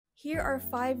Here are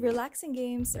 5 relaxing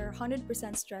games that are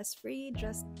 100% stress-free,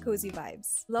 just cozy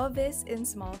vibes. Love is in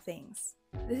small things.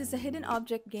 This is a hidden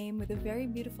object game with a very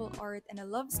beautiful art and a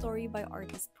love story by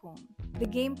artist Poom. The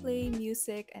gameplay,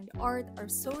 music, and art are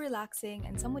so relaxing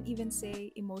and some would even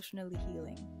say emotionally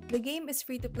healing. The game is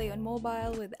free to play on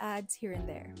mobile with ads here and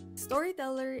there.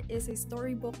 Storyteller is a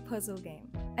storybook puzzle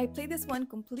game. I played this one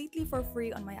completely for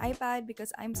free on my iPad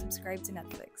because I'm subscribed to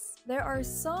Netflix. There are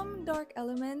some dark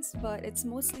elements, but it's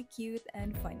mostly cute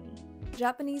and funny.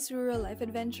 Japanese rural life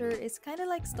adventure is kinda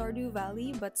like Stardew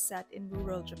Valley but set in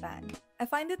rural Japan. I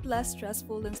find it less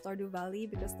stressful than Stardew Valley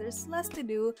because there's less to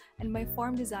do and my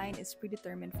farm design is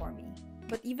predetermined for me.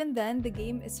 But even then, the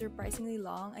game is surprisingly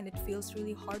long and it feels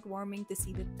really heartwarming to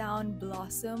see the town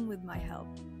blossom with my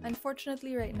help.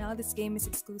 Unfortunately, right now this game is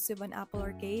exclusive on Apple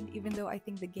Arcade even though I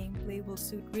think the gameplay will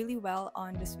suit really well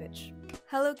on the Switch.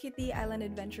 Hello Kitty Island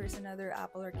Adventure is another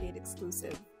Apple Arcade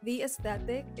exclusive. The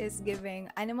aesthetic is giving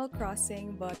Animal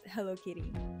Crossing but Hello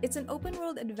Kitty. It's an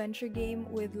open-world adventure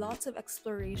game with lots of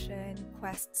exploration,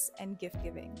 quests, and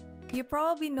gift-giving. You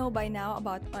probably know by now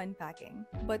about unpacking,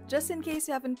 but just in case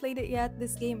you haven't played it yet,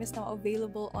 this game is now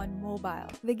available on mobile.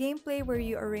 The gameplay where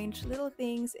you arrange little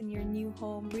things in your new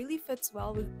home really fits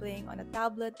well with playing on a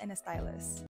tablet and a stylus.